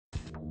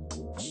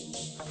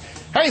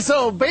Hey,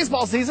 so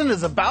baseball season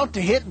is about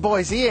to hit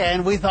Boise,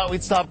 and we thought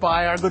we'd stop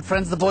by our good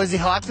friends, the Boise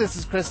Hawks. This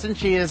is Kristen.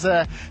 She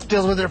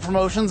deals with their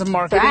promotions and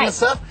marketing and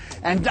stuff.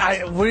 And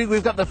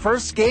we've got the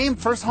first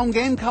home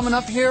game coming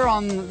up here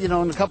in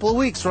a couple of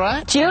weeks,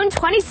 right? June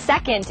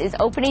 22nd is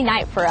opening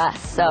night for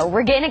us, so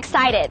we're getting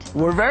excited.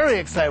 We're very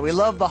excited. We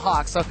love the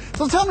Hawks.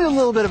 So tell me a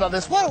little bit about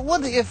this. What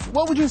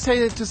would you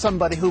say to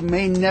somebody who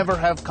may never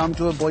have come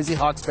to a Boise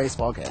Hawks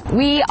baseball game?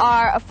 We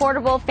are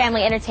affordable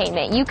family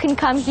entertainment. You can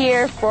come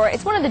here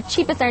it's one of the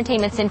cheapest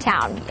entertainments in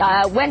town.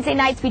 Wednesday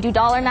nights we do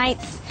dollar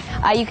nights.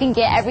 You can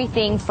get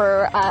everything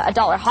for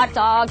 $1: hot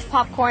dogs,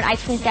 popcorn,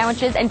 ice cream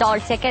sandwiches, and dollar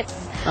tickets.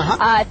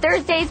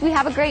 Thursdays we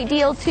have a great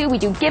deal too. We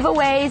do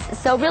giveaways.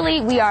 So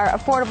really we are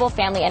affordable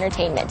family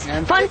entertainment.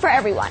 And fun for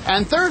everyone.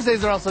 And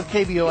Thursdays are also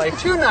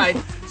KBOI2 night.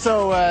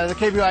 So the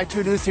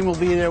KBOI2 news team will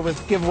be there with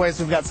giveaways.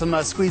 We've got some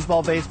squeeze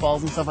ball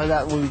baseballs and stuff like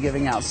that we'll be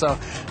giving out. So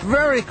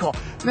very cool.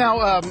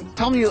 Now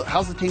tell me,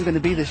 how's the team going to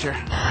be this year?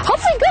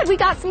 Hopefully good. We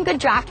got some good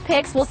draft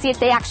picks. We'll see if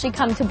they actually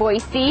come to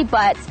Boise,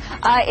 but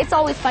it's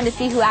always fun to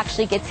see who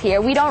actually gets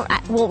here. We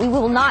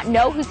will not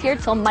know who's here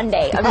till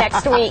Monday of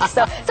next week,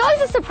 so it's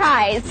always a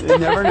surprise. You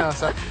never know.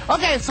 So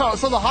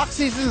the Hawks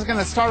season is going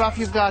to start off.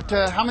 You've got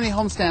how many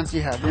homestands do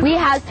you have? We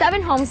have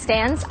 7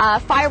 homestands,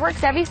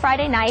 fireworks every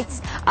Friday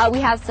nights. We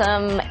have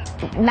some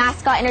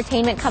mascot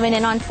entertainment coming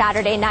in on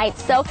Saturday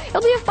nights, so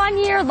it'll be a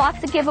fun year.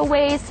 Lots of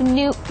giveaways,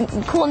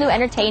 some cool new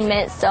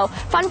entertainment, so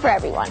fun for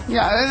everyone.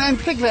 Yeah, and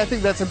particularly I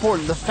think that's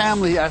important, the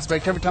family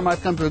aspect. Every time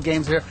I've come to a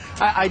games here,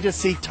 I just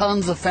see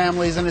tons of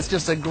families, and it's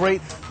just a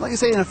great, like you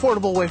say, an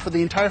affordable way for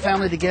the entire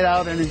family to get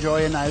out and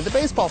enjoy a night at the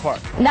baseball park.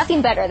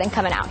 Nothing better than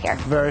coming out here.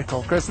 Very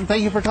cool. Kristen,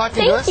 thank you for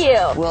talking to us. Thank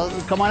you. Well,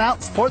 come on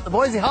out, support the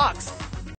Boise Hawks.